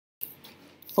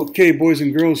Okay, boys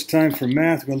and girls, time for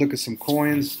math. We're going to look at some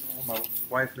coins. My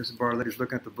wife, Mrs. Barlett, is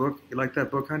looking at the book. You like that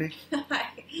book, honey?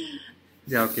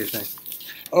 Yeah, okay, thanks.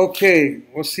 Okay,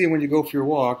 we'll see you when you go for your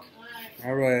walk.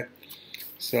 All right.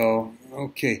 So,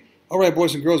 okay. All right,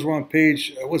 boys and girls, we're on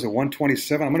page, what was it,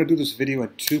 127? I'm going to do this video in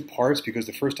two parts because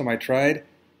the first time I tried, it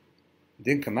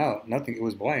didn't come out. Nothing. It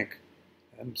was blank.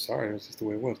 I'm sorry. That's just the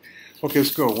way it was. Okay,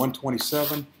 let's go.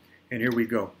 127, and here we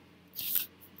go.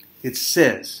 It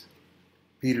says,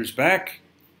 Peter's back.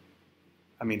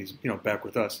 I mean, he's, back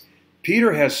with us.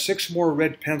 Peter has 6 more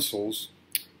red pencils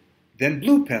than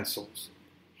blue pencils.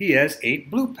 He has 8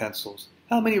 blue pencils.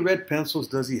 How many red pencils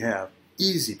does he have?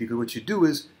 Easy, because what you do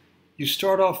is you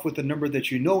start off with the number that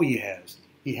you know he has.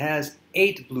 He has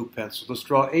 8 blue pencils. Let's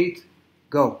draw 8.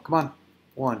 Go. Come on.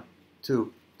 1,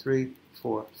 2, 3,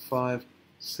 4, 5,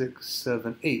 6,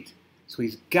 7, 8. So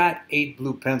he's got 8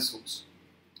 blue pencils.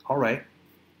 All right.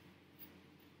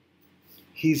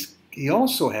 He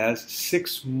also has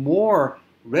 6 more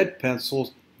red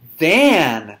pencils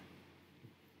than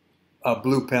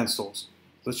blue pencils.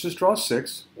 Let's just draw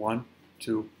 6. 1,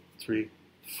 2, 3,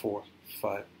 4,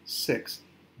 5, 6.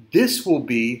 This will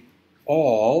be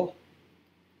all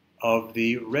of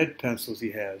the red pencils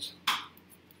he has.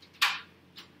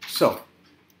 So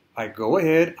I go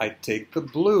ahead, I take the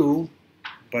blue,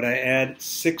 but I add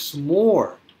 6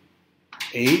 more.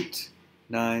 8,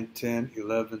 9, 10,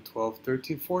 11, 12,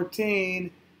 13,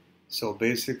 14. So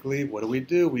basically, what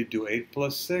do? We do 8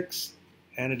 plus 6,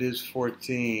 and it is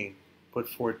 14. Put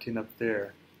 14 up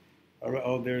there.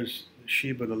 Oh, there's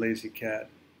Sheba the lazy cat.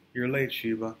 You're late,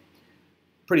 Sheba.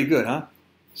 Pretty good, huh?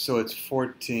 So it's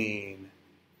 14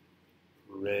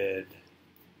 red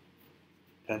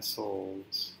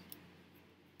pencils.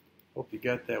 Hope you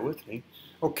got that with me.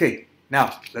 Okay,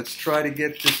 now let's try to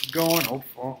get this going.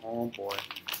 Oh boy.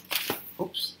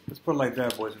 Oops, let's put it like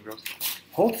that, boys and girls.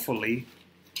 Hopefully,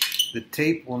 the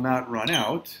tape will not run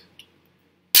out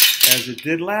as it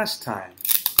did last time.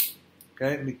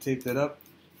 Okay, let me tape that up.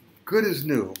 Good as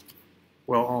new.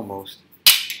 Well, almost.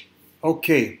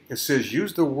 Okay, it says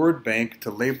use the word bank to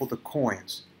label the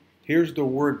coins. Here's the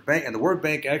word bank, and the word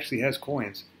bank actually has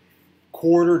coins.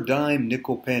 Quarter, dime,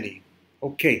 nickel, penny.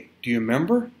 Okay, do you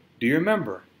remember? Do you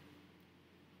remember?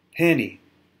 Penny,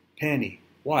 penny.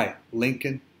 Why?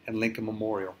 Lincoln and Lincoln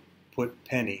Memorial. Put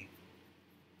penny.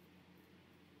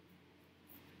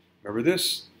 Remember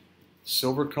this?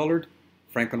 Silver colored,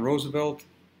 Franklin Roosevelt,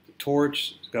 the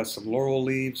torch, it's got some laurel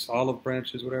leaves, olive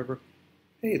branches, whatever.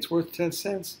 Hey, it's worth 10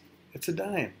 cents. It's a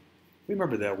dime. We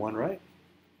remember that one, right?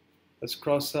 Let's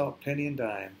cross out penny and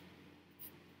dime.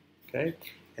 Okay?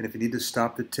 And if you need to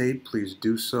stop the tape, please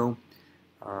do so,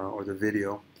 or the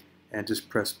video, and just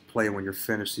press play when you're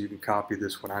finished so you can copy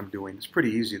this what I'm doing. It's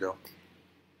pretty easy though.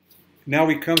 Now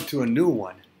we come to a new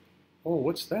one. Oh,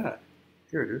 what's that?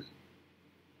 Here it is.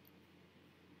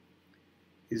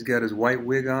 He's got his white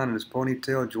wig on and his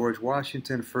ponytail. George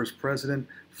Washington, first president,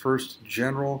 first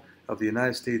general of the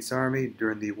United States Army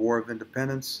during the War of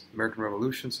Independence, American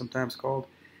Revolution sometimes called.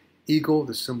 Eagle,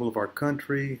 the symbol of our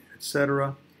country,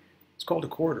 etc. It's called a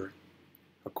quarter.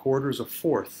 A quarter is a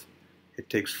fourth. It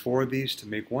takes 4 of these to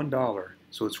make $1,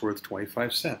 so it's worth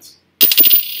 25 cents.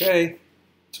 Okay,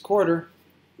 it's a quarter.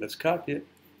 Let's copy it.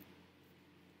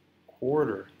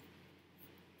 Quarter.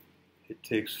 It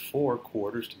takes 4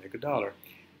 quarters to make $1.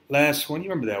 Last one, you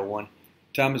remember that one.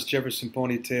 Thomas Jefferson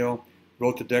ponytail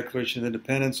wrote the Declaration of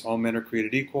Independence, all men are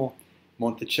created equal.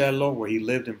 Monticello, where he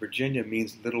lived in Virginia,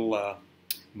 means little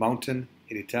mountain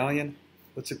in Italian.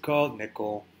 What's it called?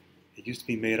 Nickel. It used to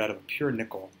be made out of pure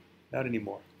nickel. Not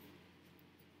anymore.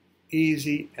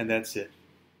 Easy, and that's it.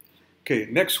 Okay,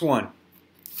 next one.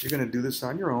 You're going to do this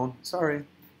on your own. Sorry.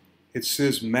 It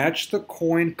says match the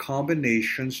coin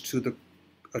combinations to the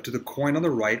coin on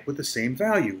the right with the same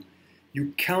value.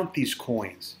 You count these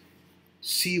coins.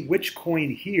 See which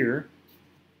coin here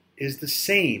is the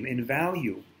same in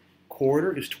value.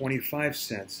 Quarter is 25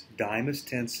 cents. Dime is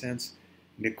 10 cents.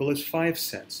 Nickel is 5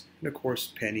 cents. And of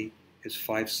course, penny is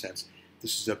 5 cents.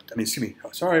 This is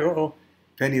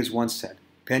penny is 1 cent.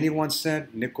 Penny 1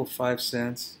 cent, nickel 5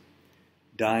 cents,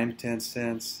 dime 10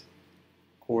 cents,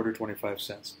 quarter 25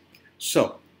 cents.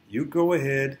 So you go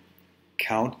ahead,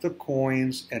 count the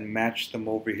coins and match them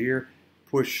over here.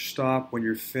 Push stop when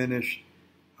you're finished.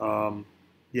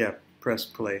 Press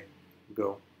play.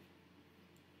 Go.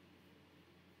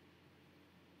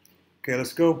 Okay,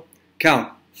 let's go.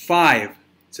 Count. 5.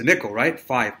 It's a nickel, right?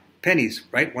 5. Pennies,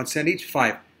 right? 1 cent each.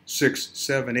 5, 6,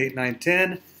 7, 8, 9,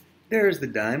 10. There's the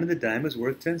dime, and the dime is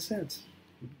worth 10 cents.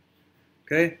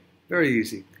 Okay? Very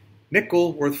easy.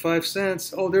 Nickel, worth 5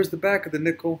 cents. Oh, there's the back of the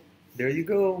nickel. There you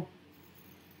go.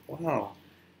 Wow.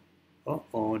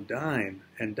 Uh-oh, dime.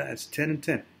 And that's 10 and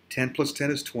 10. 10 plus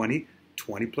 10 is 20.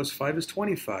 20 plus 5 is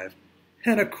 25.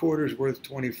 And a quarter is worth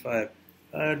 25.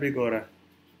 Rigora.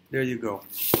 There you go.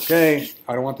 Okay,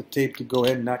 I don't want the tape to go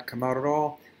ahead and not come out at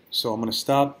all. So I'm going to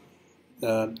stop.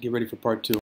 Get ready for part 2.